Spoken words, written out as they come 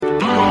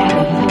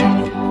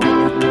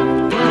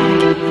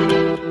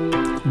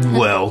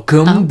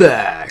Welcome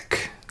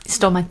back. You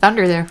stole my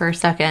thunder there for a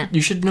second.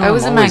 You should know I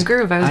was in my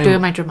groove. I was doing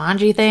my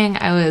Jumanji thing.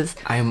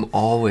 I am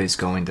always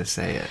going to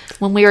say it.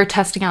 When we were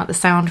testing out the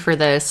sound for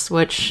this,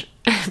 which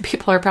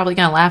people are probably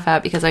going to laugh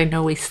at because I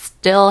know we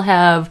still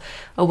have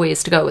a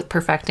ways to go with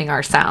perfecting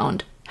our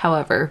sound.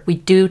 However, we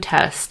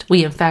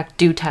in fact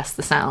do test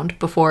the sound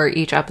before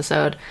each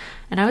episode.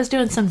 And I was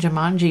doing some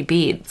Jumanji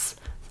beats.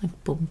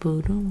 Like boom,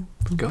 boom, boom,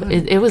 boom. Go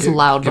ahead. It was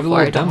loud give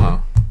before a little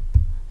demo.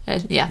 We'll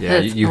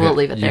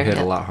leave it there. You hit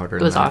a lot harder.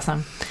 It was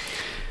awesome.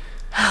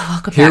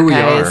 Welcome Here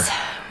back, guys. Are.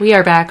 We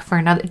are back for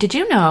another. Did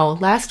you know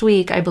last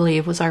week, I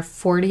believe, was our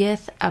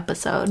 40th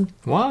episode?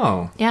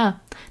 Wow. Yeah,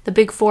 the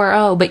big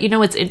 4-0. But you know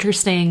what's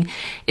interesting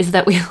is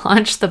that we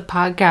launched the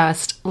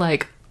podcast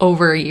like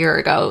over a year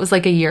ago. It was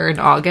like a year in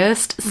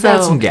August. We've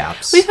had some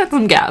gaps. We've had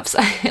some gaps.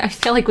 I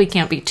feel like we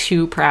can't be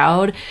too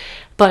proud.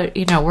 But,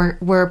 you know,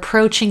 we're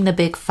approaching the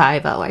big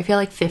 50. I feel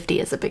like 50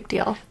 is a big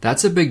deal.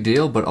 That's a big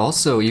deal, but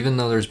also, even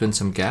though there's been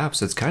some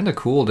gaps, it's kind of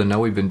cool to know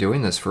we've been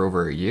doing this for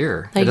over a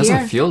year. It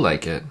doesn't feel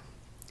like it.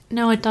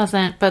 No, it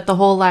doesn't. But the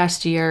whole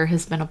last year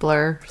has been a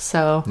blur,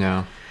 so...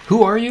 Yeah.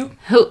 Who are you?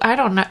 I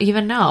don't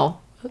even know.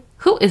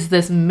 Who is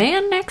this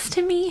man next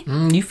to me?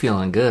 You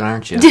feeling good,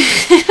 aren't you?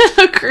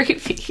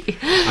 Creepy.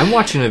 I'm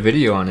watching a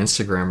video on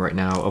Instagram right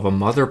now of a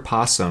mother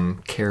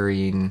possum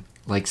carrying...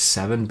 like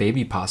 7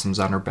 baby possums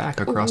on her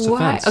back across the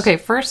fence. Okay,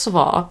 first of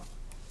all...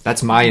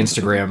 That's my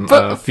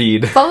Instagram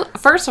feed.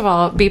 First of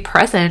all, be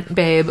present,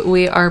 babe.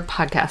 We are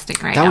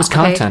podcasting right now. That was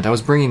content. Okay? I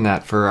was bringing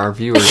that for our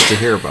viewers to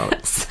hear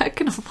about.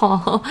 Second of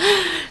all,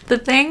 the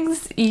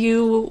things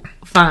you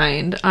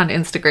find on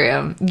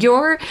Instagram,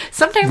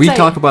 we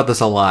talk about this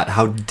a lot,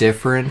 how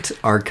different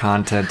our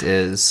content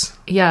is.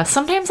 Yeah,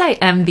 sometimes I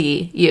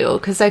envy you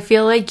because I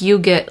feel like you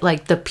get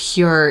like the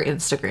pure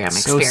Instagram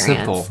experience. So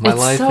simple. My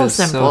life is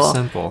so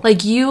simple.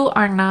 Like you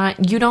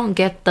don't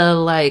get the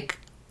like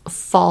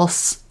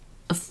false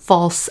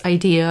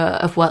idea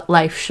of what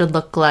life should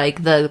look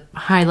like, the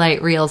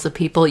highlight reels of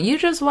people. You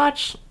just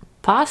watch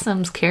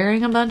possums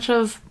carrying a bunch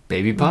of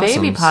baby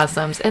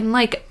possums. And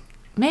like,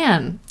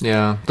 man.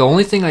 Yeah. The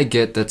only thing I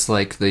get that's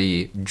like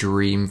the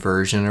dream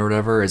version or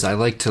whatever is I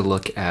like to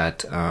look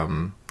at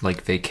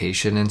like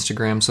vacation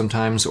Instagram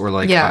sometimes, or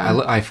like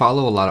I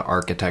follow a lot of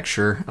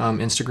architecture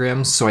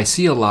Instagrams, so I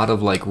see a lot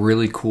of like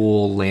really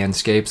cool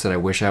landscapes that I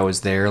wish I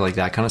was there, like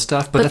that kind of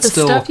stuff. But that's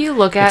the stuff you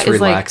look at is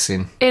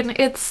relaxing. And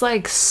it's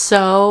like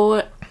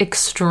so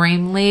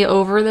extremely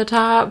over the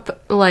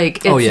top.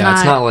 Like it's it's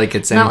not like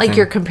it's not like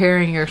you're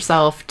comparing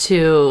yourself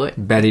to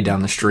Betty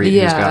down the street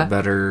who's got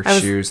better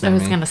shoes than me.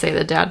 I was gonna say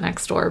the dad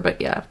next door, but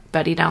yeah,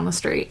 Betty down the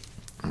street.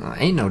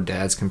 Ain't no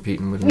dads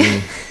competing with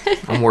me.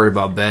 I'm worried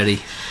about Betty.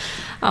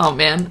 Oh,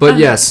 man. But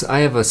yes, I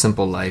have a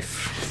simple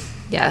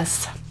life.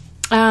 Yes.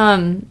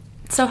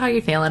 So how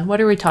you feeling? What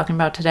are we talking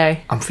about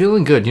today? I'm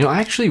feeling good. You know,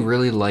 I actually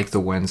really like the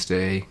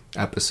Wednesday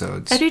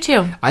episodes. I do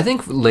too. I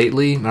think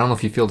lately, I don't know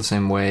if you feel the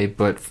same way,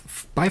 but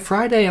by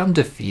Friday, I'm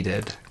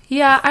defeated.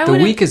 Yeah, The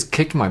week has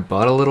kicked my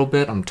butt a little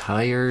bit. I'm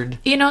tired.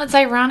 You know, it's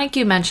ironic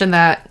you mentioned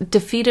that.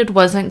 Defeated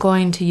wasn't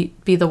going to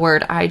be the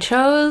word I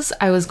chose.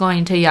 I was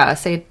going to,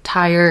 say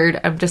tired.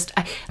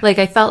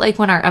 I felt like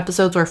when our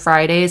episodes were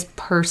Fridays,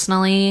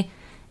 personally...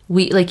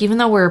 even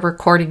though we're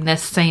recording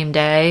this same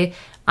day,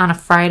 on a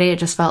Friday, it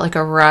just felt like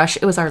a rush.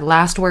 It was our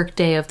last work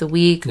day of the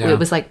week. Yeah. It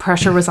was like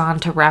pressure was on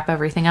to wrap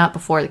everything up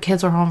before the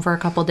kids were home for a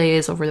couple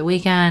days over the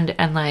weekend.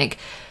 And like,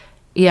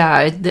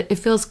 it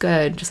feels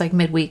good. Just like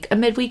a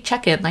midweek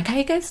check-in. Like, how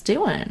you guys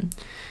doing?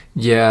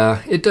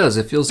 Yeah, it does.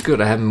 It feels good.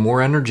 I'm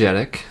more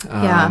energetic.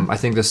 I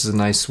think this is a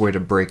nice way to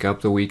break up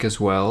the week as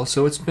well.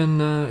 So it's been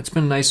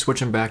nice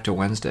switching back to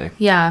Wednesday.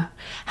 Yeah.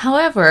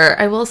 However,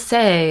 I will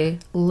say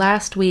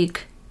last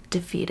week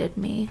defeated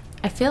me.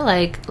 I feel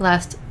like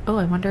I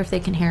wonder if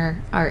they can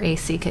hear our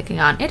AC kicking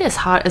on. It is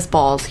hot as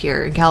balls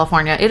here in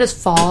California. It is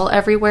fall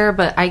everywhere,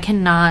 but I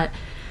cannot,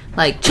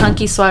 like,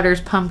 chunky sweaters,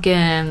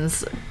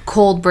 pumpkins,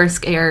 cold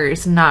brisk air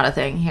is not a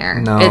thing here.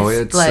 No,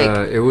 it's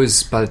like it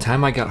was, by the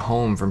time I got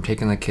home from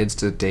taking the kids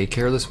to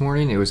daycare this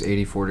morning, it was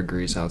 84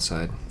 degrees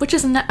outside, which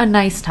is a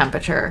nice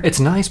temperature. It's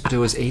nice, but it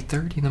was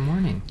 8:30 in the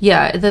morning.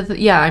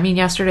 I mean,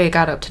 yesterday it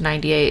got up to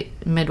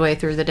 98 midway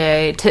through the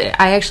day.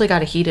 I actually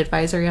got a heat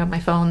advisory on my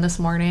phone this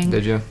morning.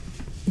 Did you?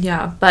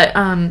 Yeah, but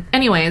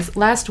anyways,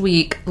 last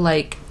week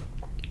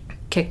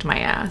kicked my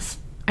ass.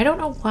 I don't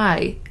know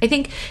why. I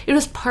think it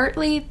was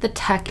partly the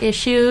tech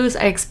issues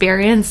I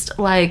experienced.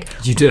 Like,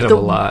 you did have a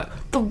lot.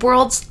 The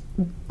world's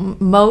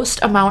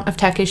most amount of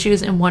tech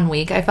issues in 1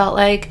 week. I felt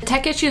like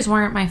tech issues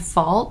weren't my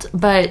fault,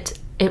 but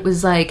it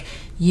was like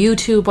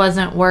YouTube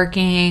wasn't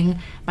working,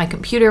 my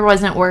computer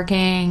wasn't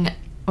working.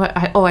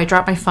 I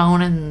dropped my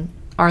phone in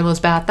Arlo's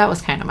bath. That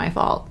was kind of my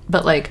fault.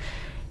 But like,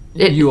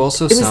 you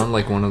also sound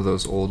like one of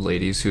those old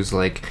ladies who's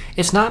like,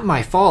 it's not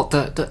my fault,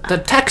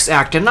 the tech's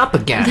acting up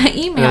again. The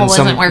email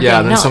wasn't working.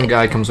 Yeah, then some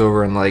guy comes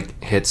over and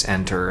like hits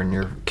enter and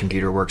your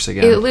computer works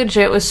again. It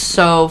legit was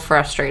so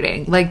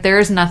frustrating. Like,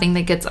 there's nothing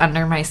that gets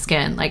under my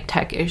skin like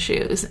tech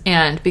issues.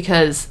 And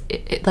because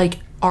like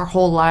our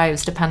whole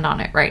lives depend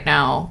on it right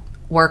now,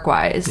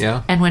 work-wise.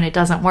 Yeah. And when it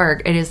doesn't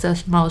work, it is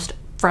the most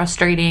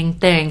frustrating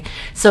thing.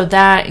 So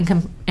that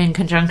in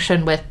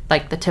conjunction with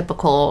like the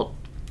typical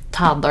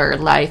toddler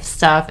life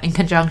stuff, in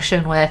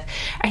conjunction with,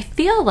 I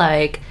feel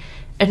like,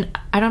 and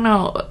I don't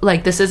know,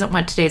 like this isn't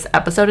what today's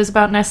episode is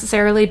about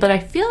necessarily, but I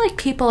feel like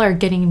people are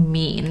getting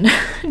mean.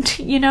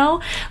 You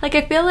know? Like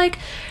I feel like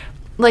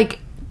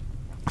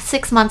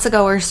 6 months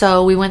ago or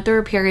so, we went through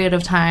a period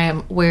of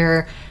time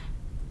where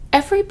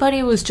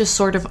everybody was just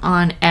sort of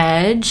on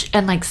edge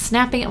and like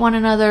snapping at one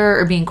another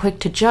or being quick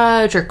to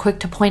judge or quick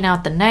to point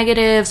out the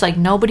negatives. Like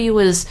nobody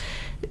was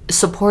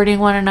supporting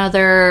one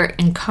another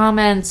in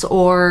comments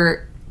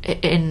or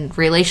in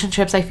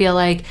relationships, I feel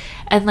like.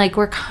 And like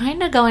we're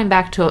kind of going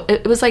back to,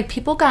 it was like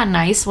people got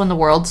nice when the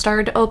world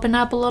started to open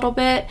up a little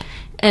bit,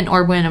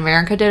 or when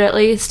America did at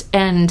least.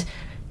 And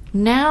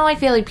now I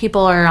feel like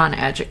people are on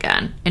edge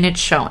again, and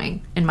it's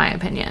showing, in my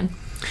opinion.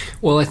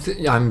 Well, I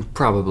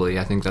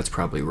think that's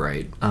probably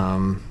right,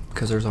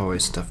 because there's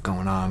always stuff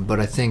going on. But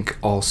I think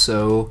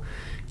also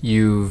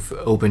you've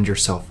opened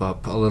yourself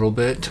up a little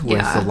bit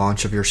with the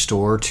launch of your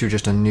store to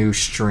just a new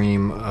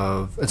stream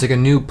of, it's like a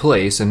new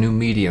place, a new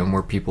medium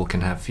where people can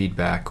have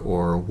feedback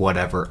or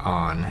whatever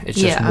on. It's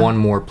just one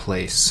more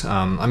place.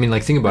 I mean,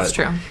 like, think about it.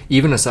 True.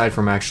 Even aside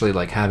from actually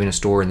like having a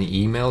store and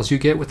the emails you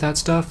get with that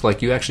stuff,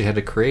 like you actually had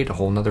to create a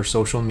whole nother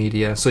social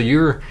media. So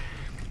you're...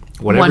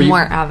 One more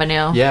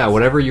avenue. Yeah,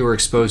 whatever you were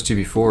exposed to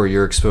before,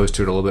 you're exposed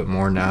to it a little bit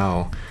more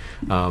now.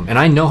 And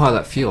I know how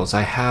that feels.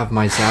 I have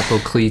my Zappo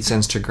Cleats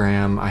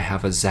Instagram. I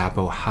have a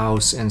Zappo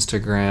House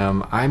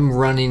Instagram. I'm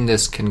running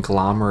this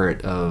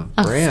conglomerate of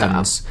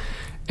brands. Stop.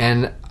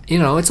 And, you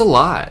know, it's a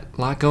lot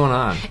going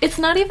on. It's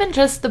not even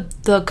just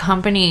the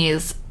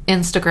company's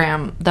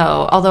Instagram,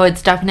 though, although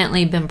it's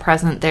definitely been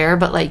present there.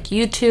 But, like,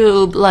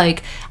 YouTube,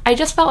 like, I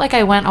just felt like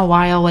I went a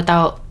while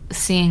without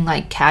seeing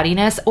like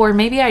cattiness, or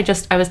maybe I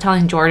was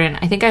telling Jordan,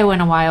 I think I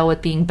went a while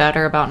with being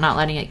better about not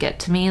letting it get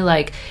to me.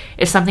 Like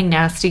if something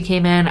nasty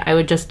came in, I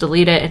would just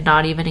delete it and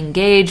not even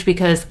engage,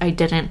 because I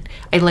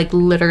like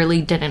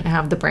literally didn't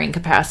have the brain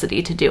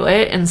capacity to do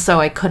it. And so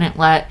I couldn't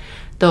let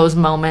those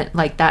moments,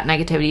 like that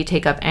negativity,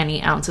 take up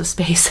any ounce of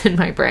space in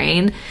my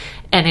brain,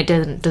 and it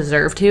didn't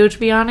deserve to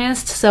be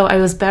honest. So I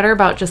was better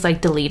about just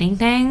like deleting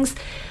things.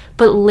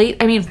 But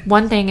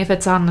one thing, if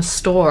it's on the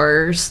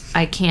stores,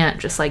 I can't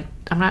just like,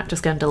 I'm not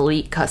just going to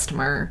delete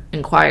customer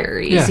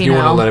inquiries. Yeah, you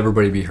want to let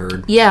everybody be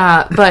heard.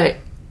 Yeah, but,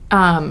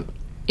 on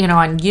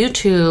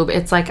YouTube,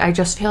 it's like, I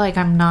just feel like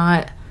I'm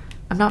not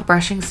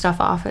brushing stuff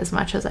off as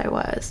much as I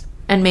was.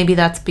 And maybe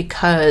that's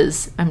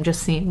because I'm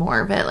just seeing more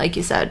of it, like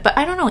you said. But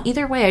I don't know.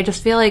 Either way, I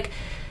just feel like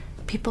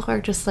people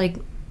are just like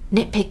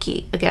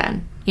nitpicky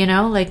again, you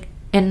know? Like,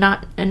 and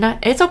not,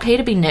 it's okay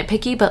to be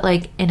nitpicky, but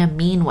like in a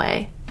mean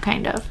way,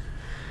 kind of.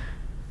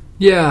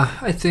 Yeah,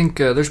 I think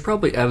there's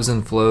probably ebbs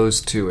and flows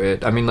to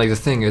it. I mean, like the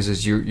thing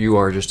is you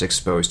are just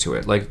exposed to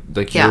it. Like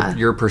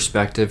your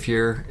perspective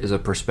here is a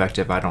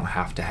perspective I don't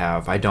have to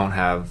have. I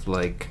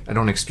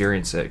don't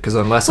experience it, because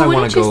unless I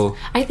want to go.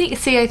 I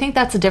think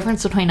that's the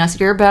difference between us.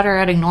 You're better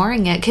at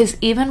ignoring it, because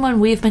even when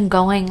we've been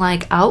going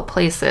like out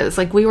places,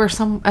 like we were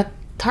at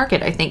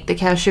Target, I think the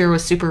cashier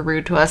was super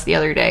rude to us the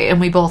other day, and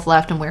we both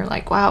left and we were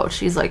like, wow,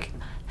 she's like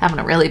having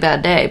a really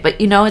bad day. But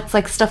it's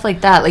like stuff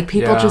like that, like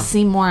people just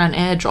seem more on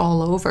edge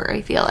all over,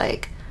 I feel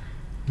like.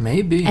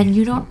 Maybe. And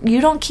you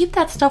don't keep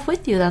that stuff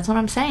with you. That's what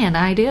I'm saying.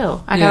 I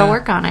do. I gotta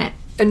work on it.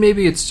 And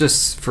maybe it's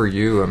just for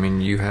you. I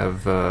mean, you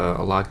have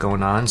a lot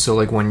going on, so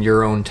like when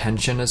your own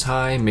tension is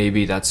high,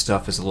 maybe that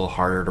stuff is a little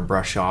harder to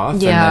brush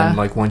off. Yeah. And then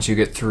like once you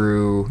get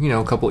through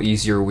a couple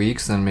easier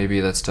weeks, then maybe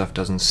that stuff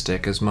doesn't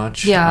stick as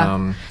much.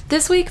 Yeah.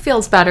 This week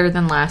feels better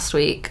than last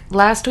week.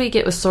 Last week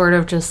it was sort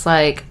of just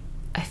like,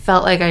 I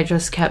felt like I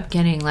just kept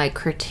getting like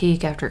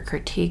critique after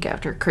critique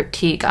after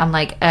critique on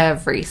like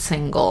every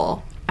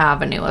single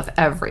avenue of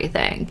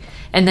everything.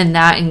 And then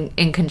that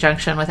in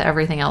conjunction with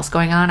everything else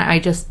going on, I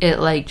just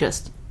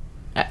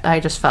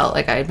felt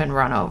like I had been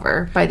run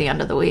over by the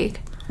end of the week.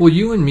 Well,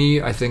 you and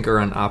me, I think, are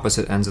on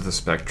opposite ends of the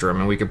spectrum,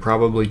 and we could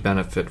probably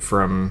benefit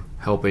from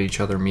helping each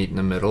other meet in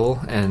the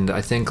middle. And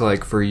I think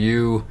like for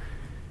you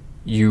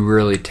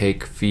really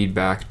take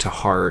feedback to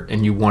heart,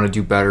 and you want to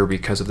do better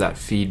because of that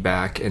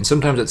feedback. And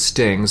sometimes it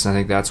stings, and I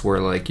think that's where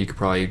like you could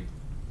probably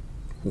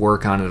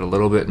work on it a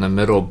little bit in the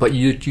middle, but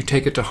you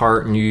take it to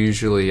heart, and you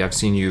usually, I've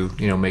seen you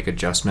make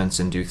adjustments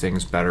and do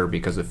things better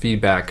because of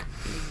feedback.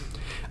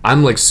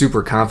 I'm like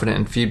super confident,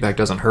 and feedback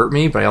doesn't hurt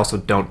me, but I also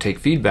don't take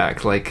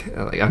feedback. Like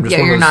I'm just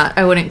you're not.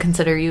 I wouldn't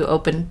consider you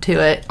open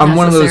to it. I'm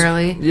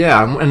necessarily. One of those.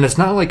 Yeah, and it's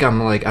not like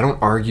I'm like I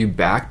don't argue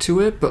back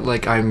to it, but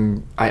like I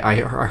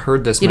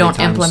heard this. You many don't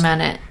times.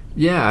 Implement it.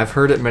 Yeah, I've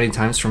heard it many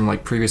times from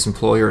like previous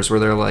employers where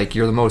they're like,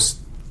 you're the most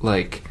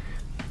like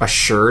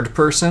assured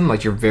person,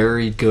 like you're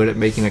very good at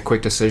making a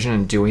quick decision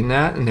and doing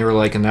that, and they were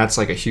like, and that's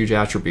like a huge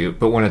attribute.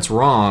 But when it's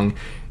wrong,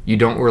 you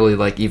don't really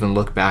like even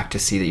look back to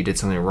see that you did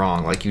something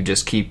wrong. Like you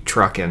just keep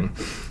trucking.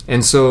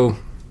 And so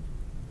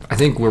I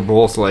think we're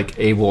both like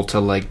able to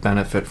like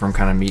benefit from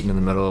kind of meeting in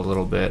the middle a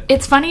little bit.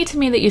 It's funny to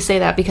me that you say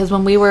that, because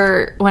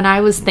when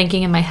I was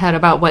thinking in my head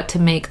about what to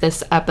make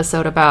this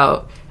episode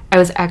about, I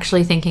was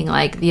actually thinking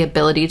like the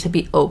ability to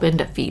be open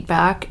to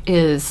feedback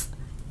is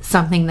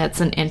something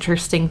that's an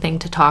interesting thing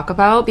to talk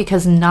about,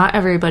 because not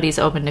everybody's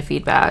open to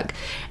feedback.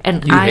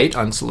 And you hate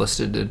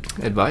unsolicited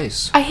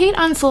advice. I hate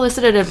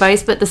unsolicited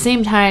advice, but at the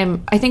same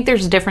time, I think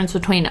there's a difference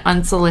between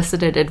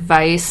unsolicited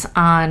advice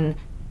on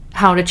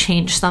how to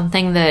change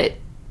something that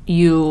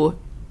you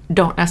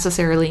don't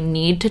necessarily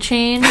need to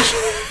change.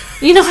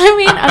 You know what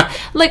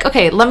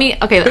I mean?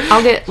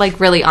 I'll get like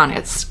really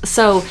honest.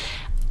 So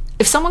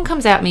if someone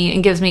comes at me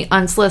and gives me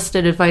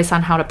unsolicited advice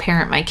on how to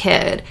parent my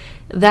kid,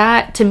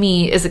 that to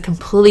me is a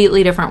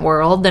completely different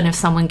world than if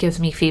someone gives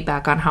me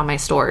feedback on how my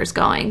store is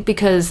going,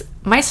 because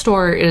my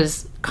store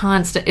is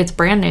constant. It's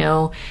brand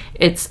new.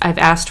 I've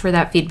asked for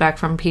that feedback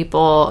from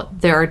people.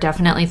 There are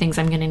definitely things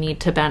I'm going to need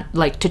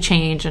to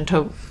change and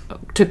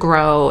to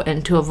grow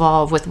and to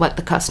evolve with what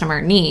the customer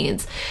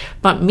needs.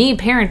 But me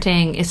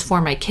parenting is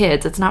for my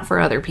kids. It's not for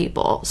other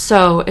people.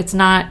 So it's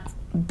not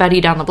Betty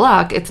down the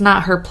block. It's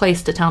not her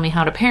place to tell me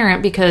how to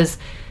parent, because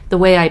the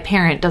way I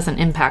parent doesn't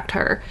impact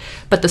her.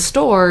 But the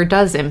store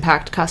does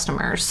impact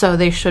customers, so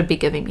they should be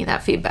giving me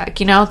that feedback.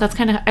 You know, that's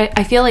kind of,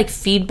 I feel like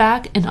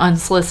feedback and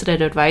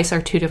unsolicited advice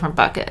are two different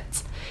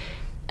buckets.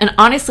 And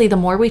honestly, the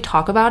more we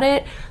talk about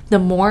it, the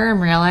more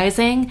I'm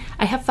realizing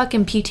I have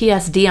fucking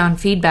PTSD on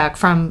feedback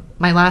from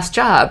my last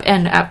job.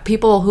 And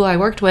people who I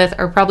worked with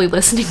are probably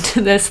listening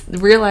to this,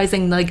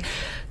 realizing like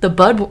the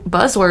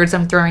buzzwords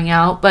I'm throwing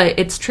out, but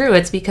it's true.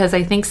 It's because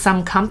I think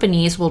some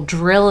companies will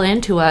drill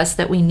into us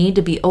that we need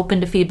to be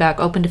open to feedback,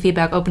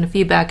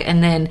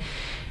 and then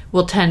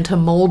will tend to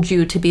mold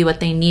you to be what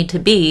they need to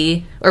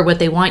be or what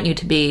they want you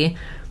to be.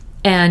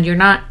 And you're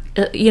not,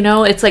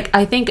 it's like,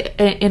 I think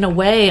in a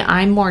way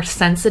I'm more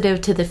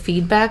sensitive to the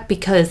feedback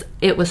because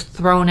it was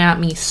thrown at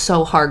me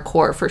so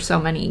hardcore for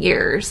so many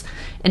years,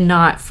 and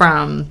not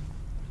from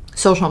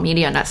social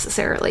media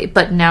necessarily.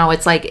 But now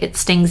it's like it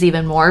stings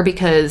even more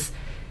because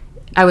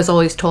I was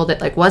always told it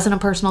like wasn't a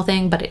personal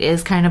thing, but it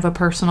is kind of a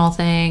personal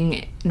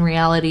thing in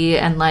reality.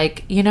 And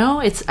like,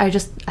 I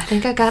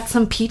think I got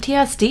some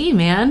PTSD,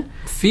 man.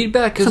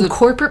 Feedback is some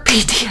corporate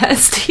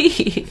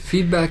PTSD.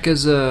 Feedback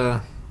is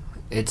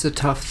it's a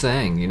tough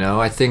thing,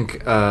 I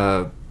think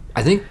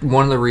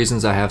one of the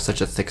reasons I have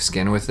such a thick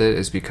skin with it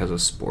is because of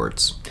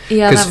sports.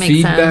 Yeah, that makes sense.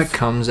 Because feedback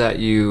comes at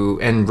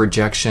you, and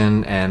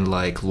rejection and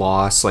like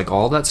loss, like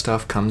all that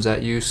stuff comes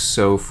at you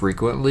so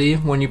frequently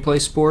when you play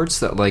sports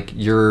that like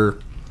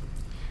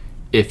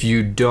if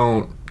you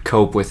don't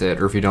cope with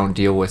it, or if you don't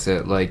deal with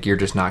it, like you're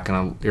not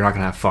gonna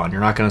have fun. You're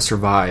not gonna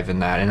survive in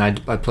that. And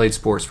I played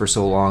sports for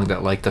so long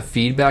that like the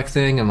feedback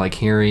thing and like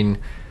hearing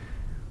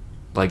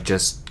like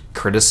just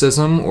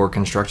criticism or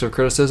constructive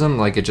criticism,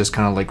 like it just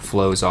kind of like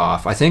flows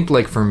off. I think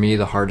like for me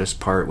the hardest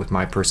part with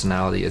my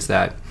personality is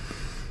that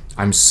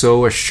I'm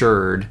so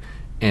assured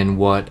in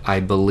what I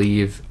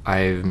believe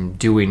I'm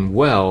doing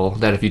well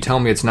that if you tell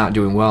me it's not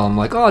doing well, I'm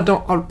like,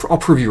 I'll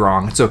prove you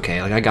wrong. It's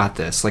okay. Like I got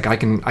this. Like I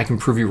can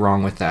prove you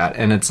wrong with that.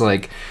 And it's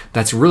like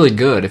that's really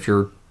good if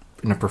you're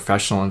in a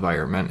professional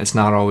environment. It's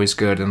not always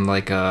good in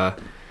like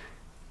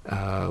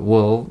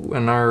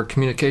in our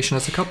communication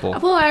as a couple.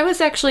 Well, I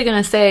was actually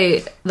going to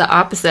say the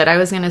opposite. I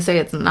was going to say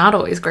it's not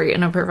always great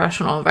in a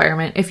professional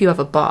environment if you have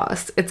a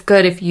boss. It's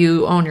good if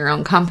you own your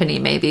own company,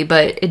 maybe,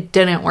 but it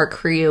didn't work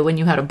for you when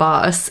you had a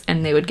boss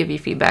and they would give you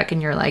feedback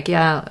and you're like,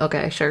 yeah,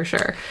 okay, sure.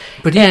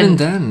 But even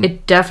then,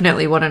 it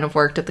definitely wouldn't have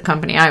worked at the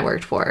company I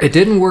worked for. It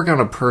didn't work on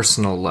a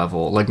personal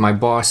level. Like my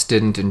boss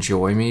didn't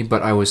enjoy me,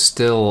 but I was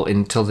still,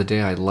 until the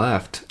day I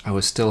left, I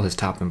was still his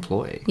top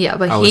employee. Yeah,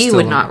 but he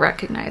would not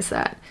recognize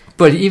that.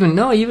 But even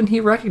he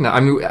recognized. I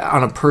mean,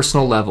 on a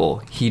personal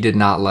level, he did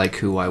not like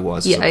who I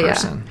was as a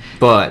person. Yeah.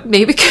 But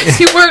maybe because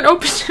you weren't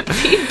open to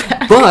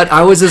feedback. But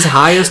I was his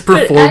highest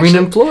performing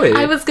employee.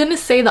 I was gonna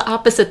say the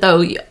opposite,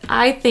 though.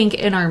 I think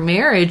in our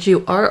marriage,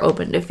 you are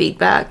open to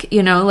feedback.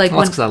 Like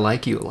that's because I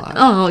like you a lot.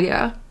 Oh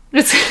yeah,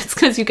 it's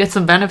because you get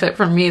some benefit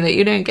from me that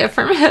you didn't get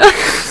from him.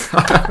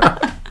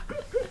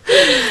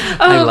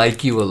 I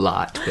like you a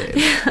lot, babe.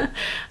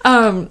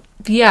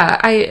 Yeah,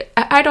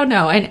 I don't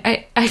know. And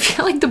I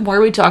feel like the more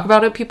we talk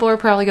about it, people are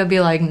probably going to be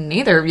like,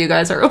 neither of you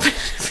guys are open to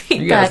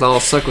feedback. You guys all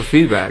suck with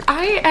feedback.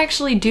 I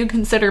actually do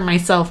consider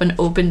myself an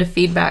open to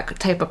feedback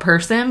type of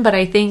person, but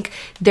I think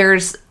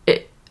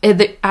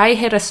I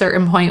hit a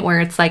certain point where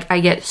it's like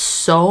I get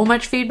so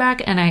much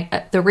feedback, and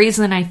the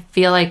reason I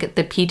feel like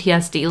the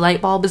PTSD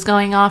light bulb is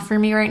going off for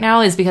me right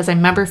now is because I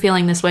remember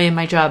feeling this way in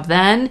my job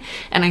then,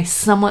 and I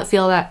somewhat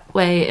feel that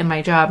way in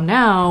my job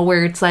now,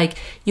 where it's like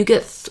you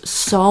get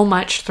so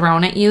much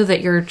thrown at you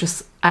that you're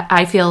just,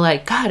 I feel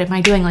like, God, am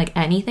I doing like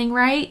anything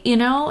right,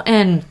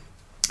 And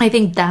I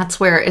think that's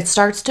where it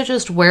starts to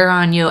just wear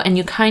on you, and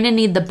you kind of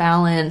need the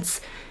balance.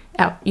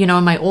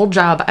 In my old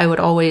job, I would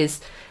always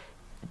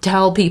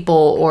tell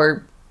people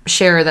or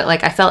share that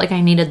like I felt like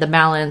I needed the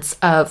balance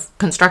of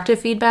constructive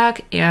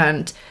feedback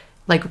and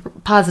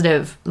like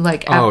positive,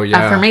 like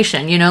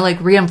affirmation, you know, like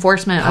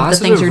reinforcement of the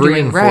things you're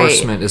doing right.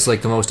 Reinforcement is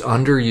like the most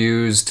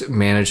underused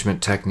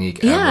management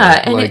technique ever.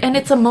 Yeah, and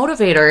it's a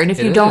motivator. And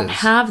if you don't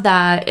have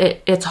that,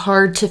 it's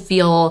hard to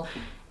feel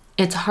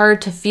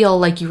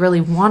like you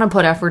really want to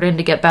put effort in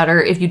to get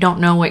better if you don't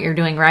know what you're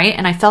doing right.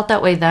 And I felt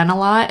that way then a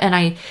lot.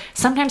 And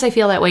sometimes I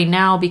feel that way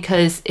now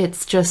because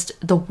it's just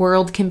the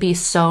world can be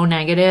so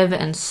negative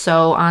and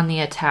so on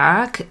the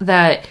attack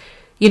that,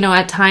 you know,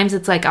 at times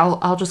it's like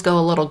I'll just go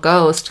a little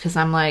ghost because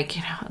I'm like,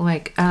 you know,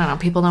 like, I don't know,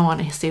 people don't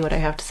want to see what I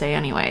have to say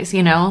anyways,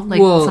 you know? Like,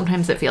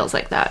 sometimes it feels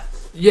like that.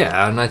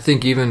 Yeah, and I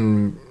think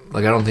even,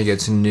 like, I don't think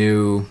it's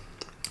new.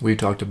 We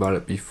talked about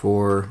it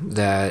before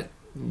that,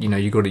 you know,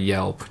 you go to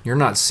Yelp, you're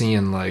not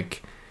seeing,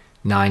 like,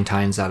 9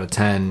 times out of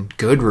 10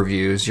 good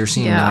reviews. You're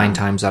seeing 9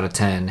 times out of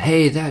 10,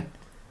 hey, that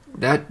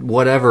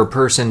whatever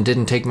person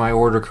didn't take my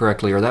order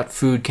correctly, or that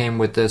food came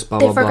with this, blah,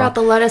 blah, blah. They forgot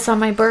the lettuce on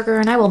my burger,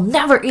 and I will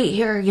never eat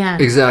here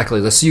again.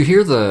 Exactly. So you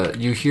hear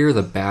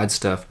the bad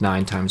stuff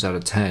 9 times out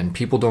of 10.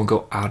 People don't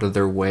go out of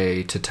their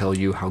way to tell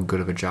you how good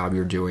of a job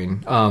you're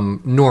doing.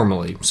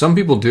 Normally, some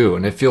people do,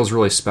 and it feels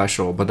really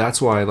special. But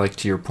that's why, like,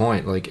 to your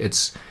point, like,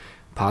 it's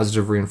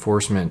positive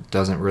reinforcement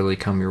doesn't really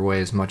come your way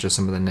as much as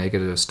some of the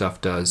negative stuff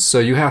does. So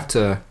you have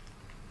to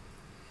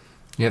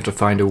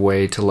find a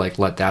way to, like,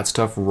 let that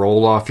stuff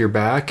roll off your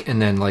back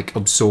and then, like,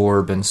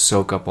 absorb and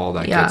soak up all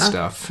that good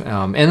stuff.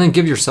 And then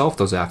give yourself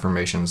those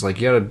affirmations. Like,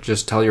 you gotta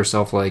just tell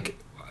yourself, like,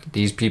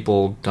 these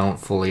people don't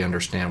fully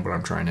understand what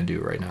I'm trying to do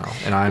right now.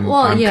 And I'm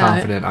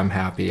confident, I'm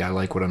happy, I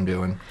like what I'm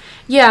doing.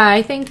 Yeah,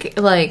 I think,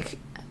 like,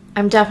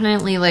 I'm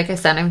definitely, like I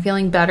said, I'm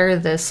feeling better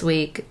this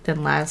week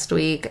than last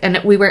week. And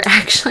we were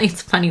actually,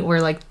 it's funny, we're,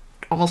 like,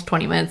 almost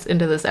 20 minutes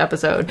into this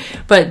episode,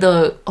 but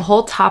the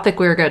whole topic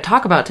we were going to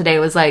talk about today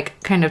was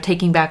like kind of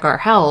taking back our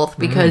health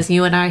because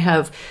you and I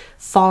have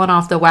fallen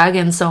off the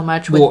wagon so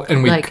much.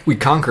 We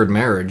conquered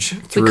marriage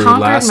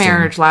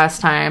last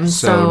time.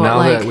 So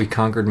now that we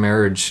conquered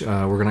marriage,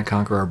 we're going to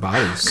conquer our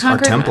bodies, our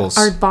temples.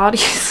 Our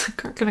bodies.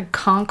 We're going to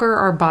conquer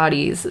our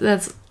bodies.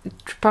 That's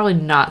probably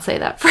not say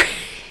that phrase.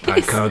 I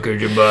conquered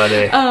your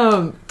body.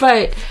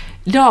 But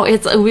no,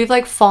 we've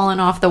like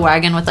fallen off the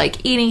wagon with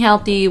like eating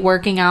healthy,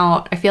 working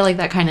out. I feel like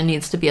that kind of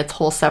needs to be a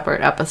whole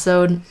separate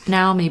episode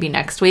now, maybe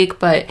next week.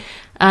 But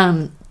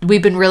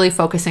we've been really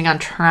focusing on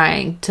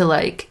trying to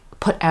like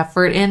put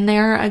effort in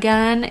there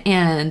again.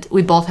 And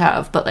we both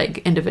have, but like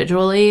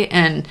individually.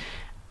 And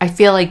I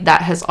feel like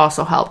that has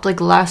also helped. Like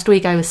last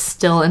week, I was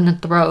still in the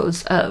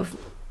throes of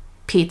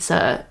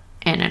pizza,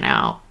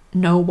 In-N-Out.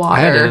 No water.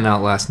 I had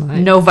In-N-Out last night.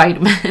 No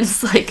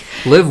vitamins. Like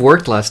Liv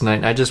worked last night,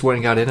 and I just went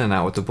and got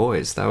In-N-Out with the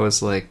boys. That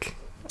was like,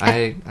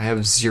 I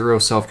have zero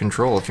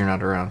self-control if you're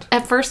not around.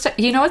 At first,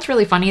 you know what's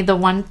really funny? The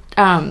one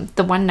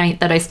night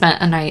that I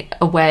spent a night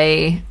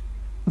away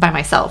by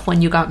myself,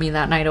 when you got me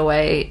that night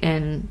away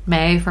in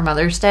May for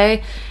Mother's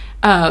Day,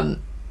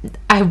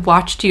 I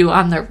watched you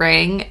on the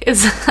Ring.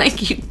 It's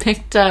like you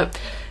picked up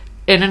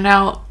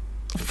In-N-Out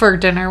for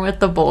dinner with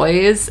the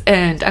boys,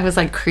 and I was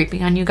like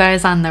creeping on you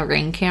guys on the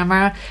Ring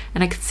camera,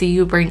 and I could see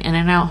you bring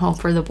In-N-Out home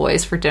for the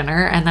boys for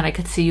dinner, and then I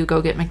could see you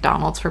go get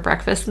McDonald's for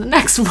breakfast the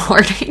next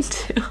morning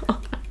too.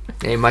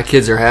 Hey, my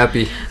kids are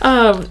happy.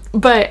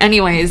 But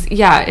anyways,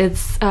 yeah,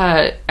 it's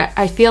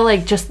I feel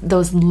like just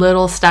those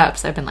little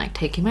steps. I've been like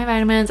taking my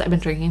vitamins, I've been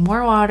drinking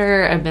more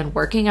water, I've been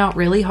working out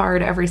really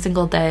hard every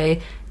single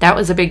day. That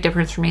was a big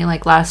difference for me.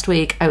 Like last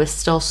week, I was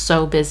still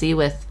so busy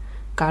with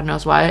God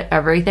knows what,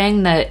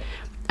 everything, that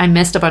I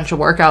missed a bunch of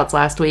workouts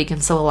last week,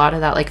 and so a lot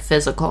of that like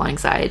physical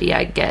anxiety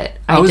I get,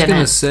 I was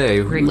going to say,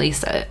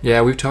 release it.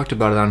 Yeah, we've talked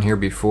about it on here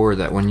before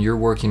that when you're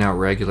working out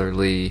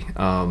regularly,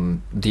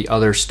 the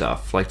other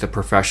stuff, like the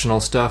professional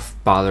stuff,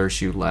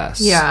 bothers you less.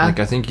 Yeah, like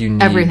I think you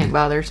need everything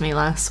bothers me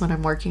less when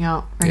I'm working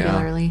out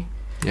regularly.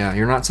 Yeah,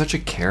 you're not such a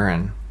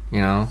Karen, you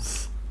know.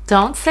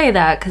 Don't say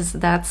that because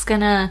that's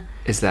gonna.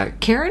 Is that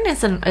Karen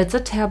it's a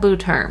taboo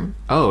term.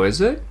 Oh, is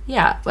it?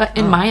 Yeah, but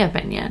in my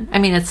opinion. I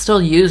mean, it's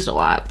still used a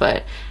lot,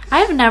 but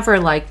I've never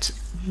liked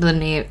the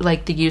name,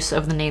 like the use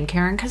of the name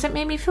Karen, because it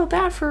made me feel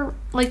bad for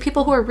like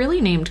people who are really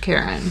named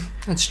Karen.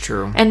 That's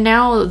true. And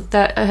now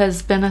that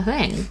has been a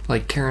thing.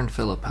 Like Karen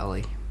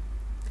Filippelli.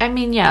 I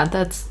mean, yeah,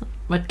 that's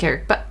what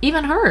Karen, but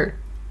even her,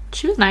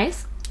 she was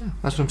nice. Yeah,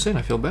 that's what I'm saying.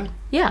 I feel bad.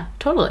 Yeah,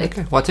 totally.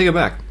 Okay, well, I take it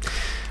back.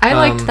 I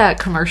liked that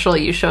commercial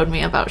you showed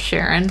me about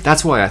Sharon.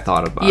 That's why I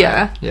thought about it.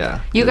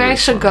 Yeah. You guys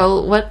should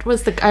go. What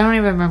was I don't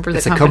even remember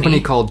the company. It's a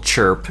company called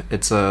Chirp.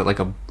 It's like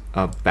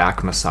a back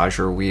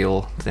massager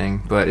wheel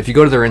thing. But if you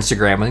go to their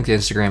Instagram, I think the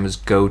Instagram is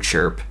Go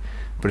Chirp.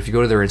 But if you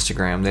go to their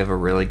Instagram, they have a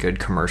really good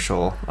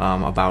commercial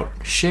about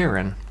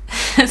Sharon.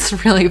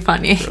 It's really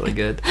funny. It's really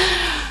good.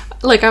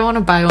 Like, I want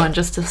to buy one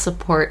just to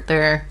support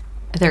their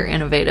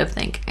innovative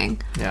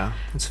thinking. Yeah,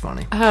 it's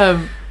funny.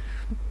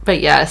 But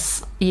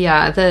yes,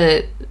 yeah,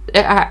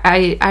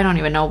 I don't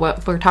even know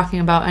what we're talking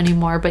about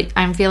anymore, but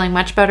I'm feeling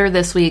much better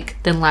this week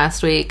than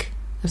last week.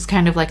 It was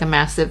kind of like a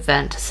massive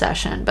vent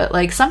session, but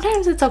like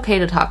sometimes it's okay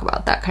to talk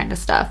about that kind of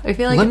stuff. I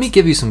feel like Let me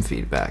give you some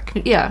feedback.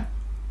 Yeah.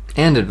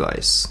 And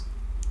advice.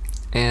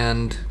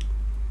 And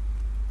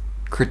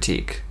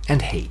critique,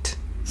 and hate.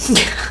 I'm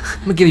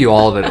going to give you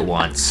all of it at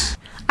once.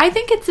 I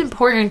think it's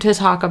important to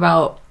talk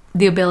about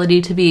the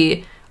ability to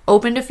be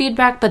open to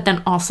feedback, but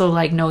then also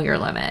like know your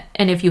limit.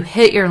 And if you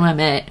hit your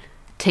limit,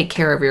 take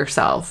care of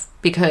yourself,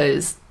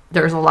 because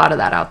there's a lot of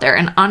that out there.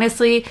 And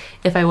honestly,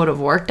 if I would have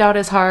worked out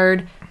as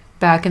hard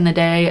back in the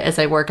day as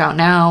I work out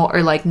now,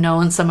 or like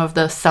known some of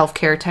the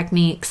self-care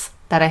techniques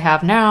that I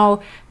have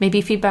now,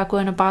 maybe feedback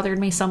wouldn't have bothered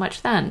me so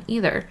much then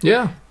either.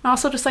 Yeah. And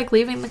also just like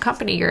leaving the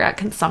company you're at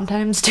can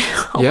sometimes do.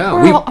 Yeah,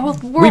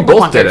 we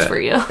both did it for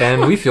you.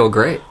 And we feel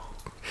great.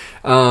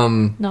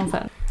 No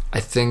offense. I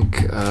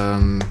think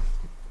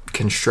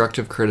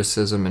constructive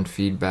criticism and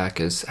feedback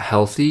is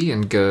healthy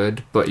and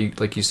good, but you,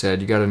 like you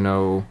said, you got to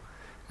know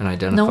and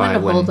identify know when to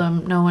hold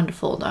them, know when to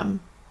fold them.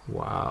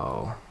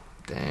 Wow.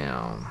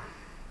 Damn.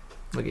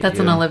 Look at That's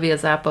you. an Olivia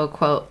Zappo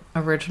quote,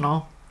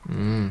 original.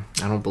 I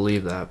don't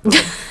believe that. But...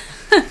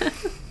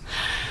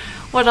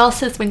 What else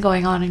has been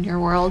going on in your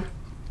world?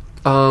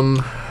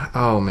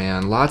 Oh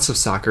man, lots of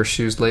soccer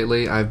shoes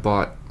lately. I've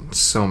bought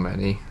so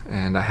many,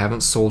 and I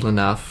haven't sold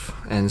enough,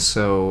 and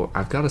so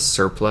I've got a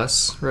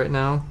surplus right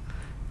now.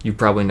 You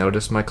probably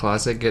noticed my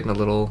closet getting a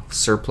little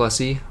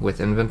surplusy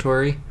with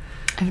inventory.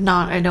 If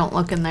not, I don't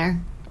look in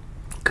there.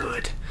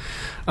 Good.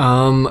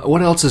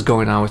 What else is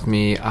going on with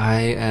me? I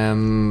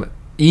am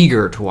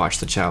eager to watch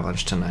the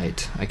challenge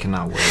tonight. I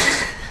cannot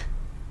wait.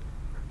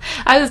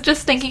 I was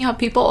just thinking how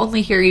people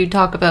only hear you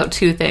talk about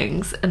two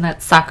things, and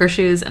that's soccer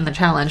shoes and the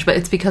challenge, but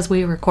it's because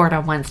we record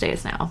on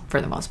Wednesdays now,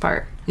 for the most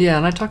part. Yeah,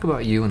 and I talk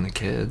about you and the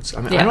kids.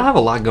 I mean, I don't have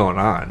a lot going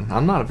on.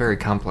 I'm not a very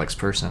complex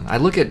person. I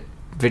look at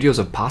videos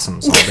of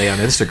possums all day on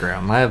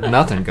Instagram. I have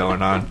nothing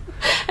going on.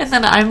 And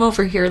then I'm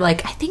over here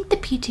like, I think the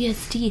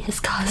PTSD has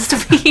caused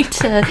me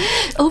to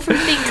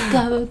overthink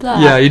blah, blah,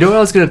 blah. Yeah, you know what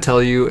I was going to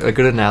tell you? A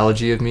good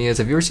analogy of me is,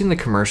 have you ever seen the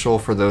commercial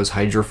for those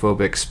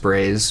hydrophobic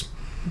sprays?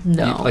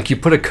 No. You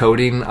put a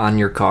coating on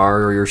your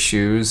car or your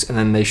shoes, and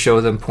then they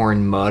show them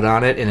pouring mud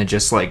on it, and it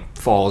just, like,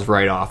 falls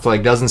right off.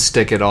 Like, doesn't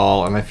stick at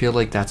all, and I feel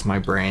like that's my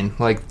brain.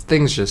 Like,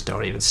 things just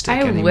don't even stick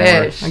anymore.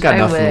 I got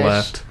nothing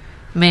left.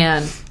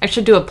 Man, I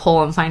should do a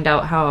poll and find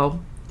out how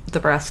the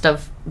rest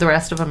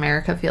of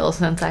America feels,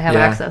 since I have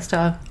access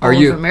to all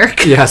of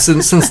America. Yeah,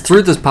 since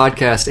through this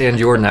podcast and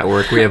your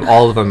network, we have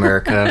all of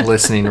America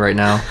listening right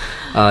now.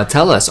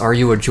 Tell us, are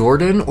you a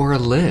Jordan or a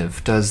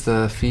Liv? Does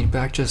the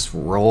feedback just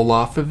roll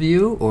off of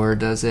you, or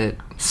does it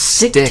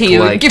stick to you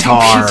like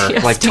tar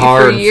and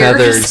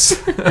feathers?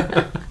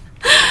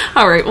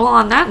 All right, well,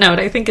 on that note,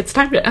 I think it's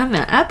time to end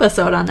the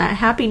episode on that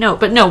happy note.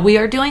 But no, we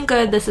are doing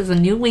good. This is a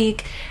new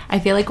week. I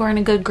feel like we're in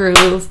a good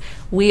groove.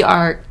 We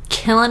are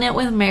killing it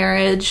with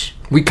marriage.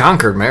 We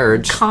conquered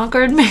marriage.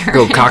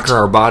 Go conquer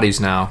our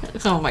bodies now.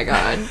 Oh, my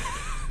God.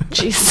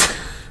 Jeez.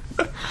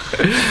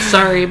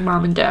 Sorry,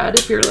 Mom and Dad,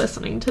 if you're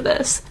listening to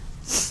this.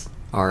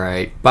 All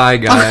right. Bye,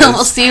 guys.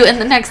 We'll see you in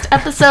the next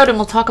episode, and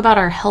we'll talk about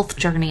our health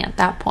journey at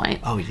that point.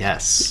 Oh,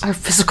 yes. Our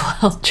physical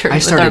health journey. I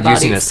started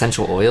using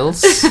essential oils.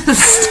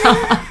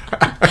 Stop.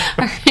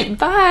 All right,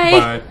 bye.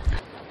 Bye.